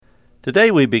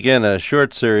Today we begin a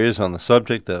short series on the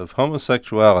subject of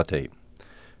homosexuality.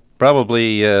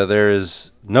 Probably there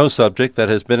is no subject that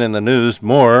has been in the news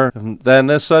more than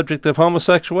this subject of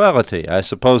homosexuality. I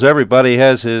suppose everybody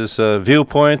has his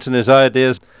viewpoints and his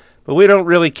ideas, but we don't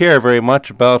really care very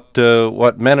much about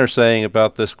what men are saying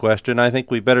about this question. I think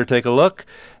we better take a look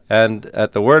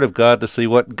at the Word of God to see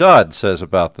what God says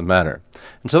about the matter.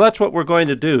 And so that's what we're going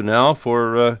to do now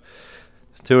for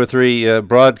two or three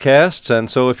broadcasts. And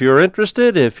so if you're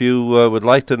interested, if you would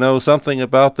like to know something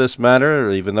about this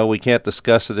matter, even though we can't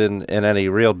discuss it in any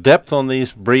real depth on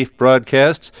these brief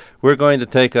broadcasts, we're going to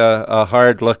take a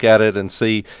hard look at it and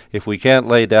see if we can't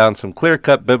lay down some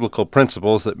clear-cut biblical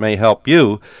principles that may help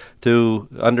you to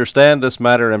understand this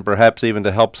matter and perhaps even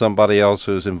to help somebody else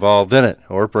who's involved in it.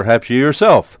 Or perhaps you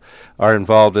yourself are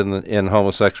involved in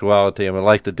homosexuality and would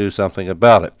like to do something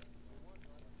about it.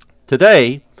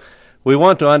 Today, we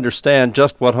want to understand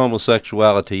just what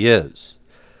homosexuality is.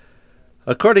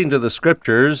 According to the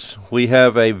Scriptures, we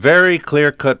have a very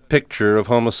clear-cut picture of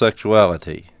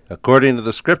homosexuality. According to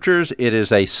the Scriptures, it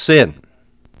is a sin.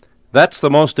 That's the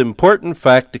most important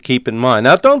fact to keep in mind.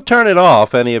 Now, don't turn it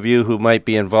off, any of you who might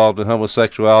be involved in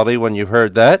homosexuality, when you've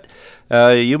heard that.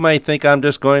 You might think I'm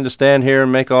just going to stand here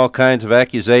and make all kinds of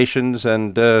accusations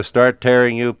and start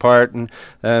tearing you apart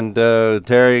and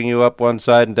tearing you up one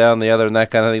side and down the other and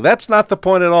that kind of thing. That's not the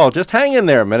point at all. Just hang in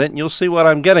there a minute and you'll see what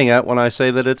I'm getting at when I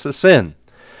say that it's a sin.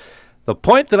 The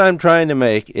point that I'm trying to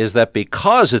make is that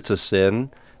because it's a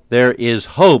sin, there is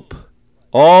hope.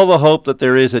 All the hope that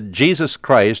there is in Jesus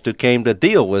Christ who came to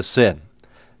deal with sin.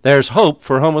 There's hope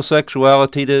for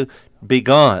homosexuality to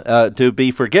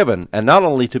be forgiven, and not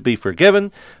only to be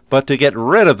forgiven, but to get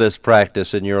rid of this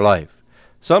practice in your life.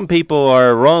 Some people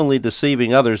are wrongly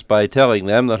deceiving others by telling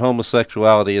them that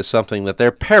homosexuality is something that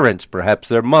their parents, perhaps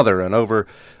their mother, an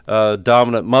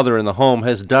dominant mother in the home,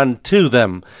 has done to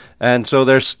them. And so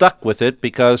they're stuck with it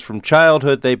because from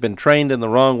childhood they've been trained in the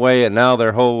wrong way, and now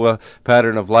their whole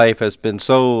pattern of life has been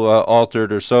so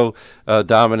altered or so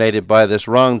dominated by this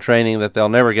wrong training that they'll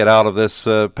never get out of this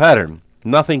pattern.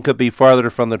 Nothing could be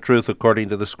farther from the truth according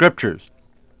to the Scriptures.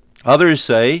 Others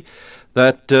say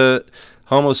that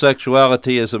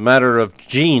homosexuality is a matter of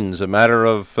genes, a matter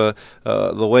of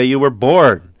the way you were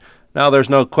born. Now, there's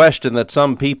no question that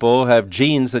some people have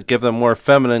genes that give them more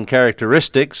feminine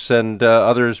characteristics and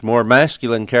others more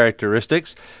masculine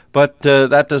characteristics, but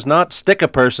that does not stick a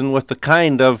person with the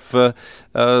kind of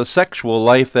sexual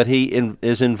life that he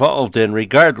is involved in,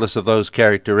 regardless of those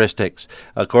characteristics.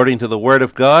 According to the Word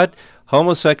of God,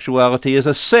 homosexuality is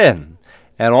a sin,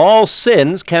 and all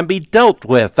sins can be dealt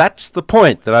with. That's the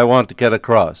point that I want to get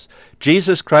across.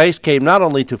 Jesus Christ came not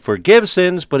only to forgive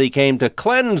sins, but he came to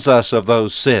cleanse us of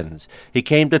those sins. He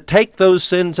came to take those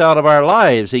sins out of our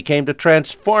lives. He came to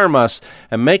transform us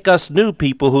and make us new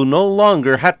people who no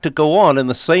longer had to go on in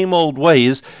the same old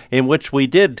ways in which we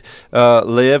did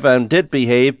live and did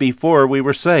behave before we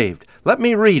were saved. Let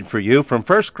me read for you from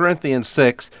 1 Corinthians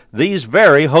 6 these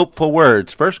very hopeful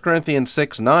words, 1 Corinthians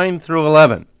 6, 9 through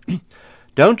 11.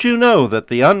 Don't you know that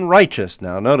the unrighteous,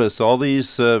 now notice all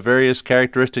these various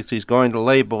characteristics he's going to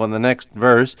label in the next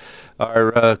verse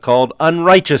are called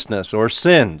unrighteousness or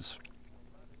sins.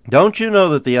 Don't you know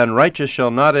that the unrighteous shall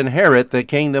not inherit the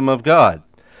kingdom of God?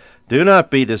 Do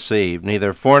not be deceived,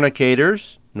 neither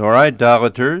fornicators, nor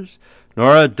idolaters,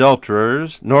 nor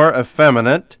adulterers, nor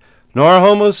effeminate, nor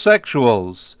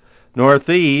homosexuals, nor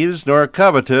thieves, nor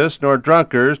covetous, nor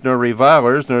drunkards, nor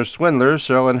revilers, nor swindlers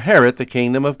shall inherit the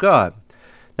kingdom of God.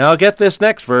 Now get this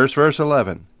next verse, verse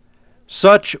 11.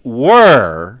 Such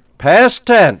were, past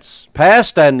tense,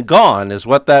 past and gone is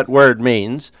what that word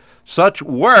means. Such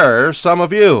were some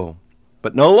of you,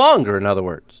 but no longer, in other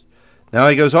words. Now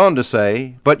he goes on to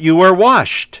say, but you were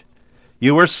washed,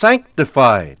 you were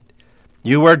sanctified,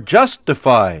 you were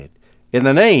justified in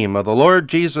the name of the Lord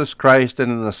Jesus Christ and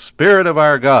in the Spirit of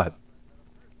our God.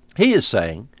 He is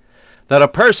saying that a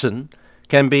person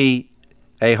can be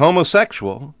a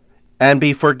homosexual and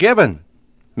be forgiven,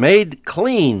 made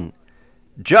clean,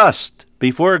 just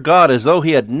before God as though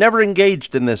he had never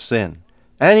engaged in this sin.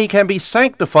 And he can be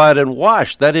sanctified and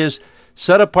washed, that is,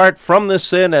 set apart from this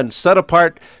sin and set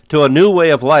apart to a new way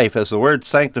of life, as the word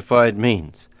sanctified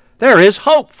means. There is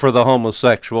hope for the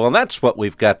homosexual, and that's what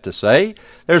we've got to say.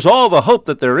 There's all the hope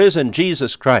that there is in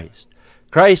Jesus Christ.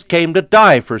 Christ came to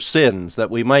die for sins,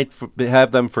 that we might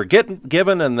have them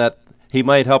forgiven and that he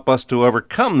might help us to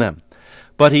overcome them.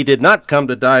 but he did not come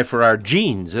to die for our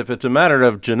genes. If it's a matter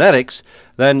of genetics,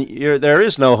 then there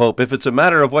is no hope. If it's a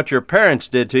matter of what your parents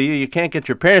did to you, you can't get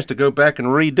your parents to go back and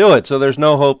redo it, so there's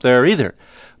no hope there either.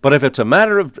 But if it's a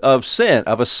matter of sin,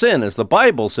 of a sin, as the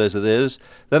Bible says it is,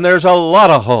 then there's a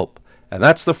lot of hope. And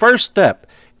that's the first step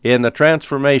in the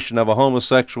transformation of a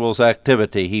homosexual's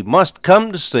activity. He must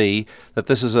come to see that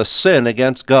this is a sin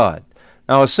against God.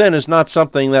 Now, a sin is not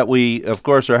something that we, of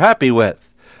course, are happy with.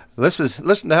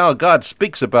 Listen to how God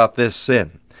speaks about this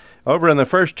sin. Over in the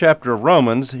first chapter of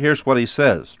Romans, here's what he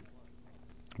says,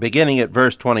 beginning at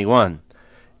verse 21.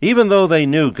 Even though they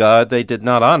knew God, they did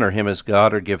not honor him as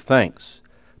God or give thanks.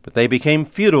 But they became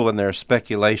futile in their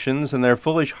speculations, and their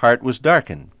foolish heart was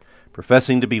darkened.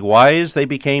 Professing to be wise, they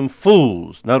became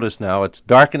fools. Notice now, it's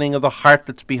darkening of the heart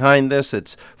that's behind this.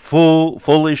 It's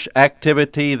foolish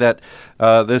activity that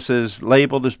this is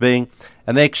labeled as being.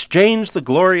 And they exchanged the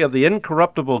glory of the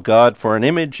incorruptible God for an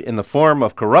image in the form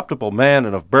of corruptible man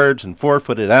and of birds and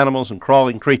four-footed animals and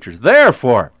crawling creatures.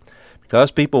 Therefore,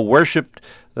 because people worshipped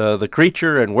the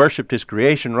creature and worshipped his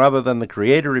creation rather than the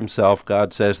Creator himself,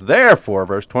 God says, therefore,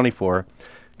 verse 24,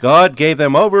 God gave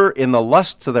them over in the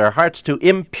lusts of their hearts to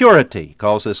impurity. He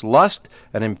calls this lust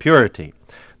and impurity,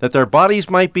 that their bodies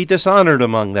might be dishonored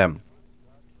among them.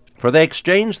 For they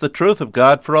exchanged the truth of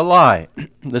God for a lie.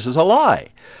 This is a lie.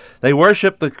 They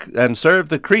worship and serve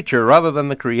the creature rather than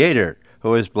the Creator,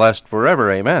 who is blessed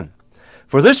forever. Amen.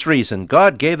 For this reason,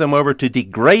 God gave them over to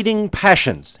degrading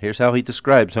passions. Here's how he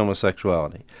describes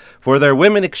homosexuality. For their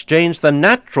women exchanged the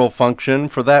natural function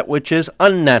for that which is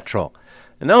unnatural.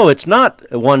 No, it's not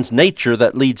one's nature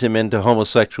that leads him into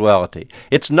homosexuality.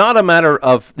 It's not a matter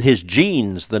of his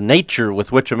genes, the nature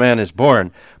with which a man is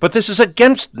born, but this is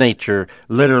against nature,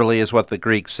 literally, is what the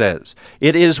Greek says.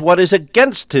 It is what is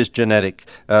against his genetic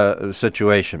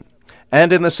situation.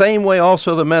 And in the same way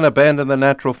also the men abandon the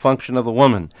natural function of the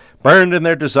woman, burned in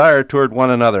their desire toward one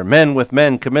another, men with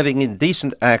men committing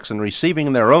indecent acts and receiving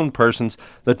in their own persons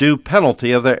the due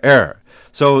penalty of their error.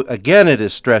 So again it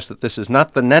is stressed that this is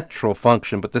not the natural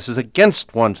function, but this is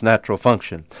against one's natural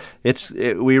function.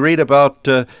 We read about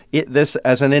this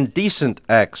as an indecent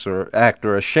act or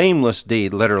a shameless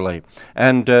deed, literally,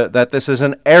 and that this is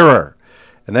an error.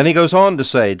 And then he goes on to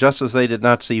say, just as they did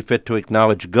not see fit to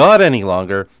acknowledge God any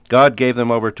longer, God gave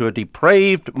them over to a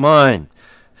depraved mind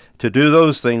to do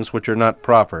those things which are not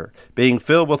proper, being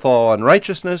filled with all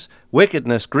unrighteousness,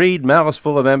 wickedness, greed, malice,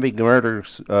 full of envy, murder,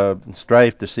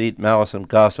 strife, deceit, malice, and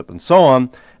gossip, and so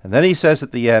on. And then he says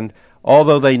at the end,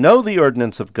 although they know the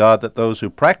ordinance of God that those who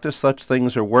practice such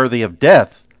things are worthy of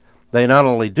death, they not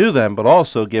only do them, but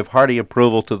also give hearty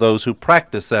approval to those who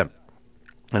practice them.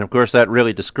 And of course that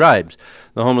really describes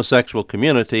the homosexual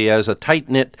community as a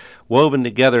tight-knit, woven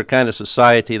together kind of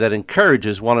society that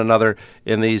encourages one another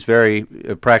in these very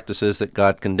practices that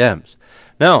God condemns.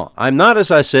 Now, I'm not,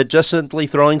 as I said, just simply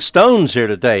throwing stones here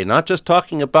today, not just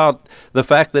talking about the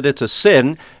fact that it's a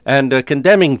sin and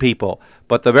condemning people,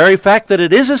 but the very fact that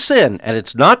it is a sin, and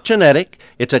it's not genetic,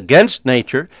 it's against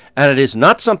nature, and it is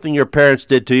not something your parents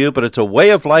did to you, but it's a way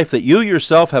of life that you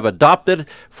yourself have adopted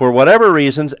for whatever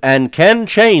reasons and can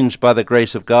change by the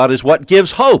grace of God, is what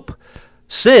gives hope.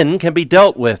 Sin can be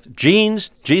dealt with.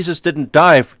 Genes, Jesus didn't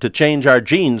die to change our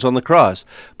genes on the cross,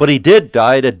 but he did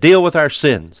die to deal with our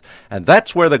sins. And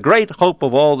that's where the great hope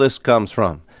of all this comes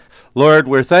from. Lord,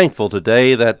 we're thankful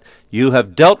today that you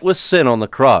have dealt with sin on the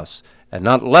cross and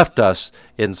not left us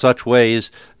in such ways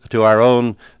to our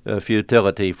own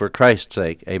futility for Christ's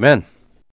sake. Amen.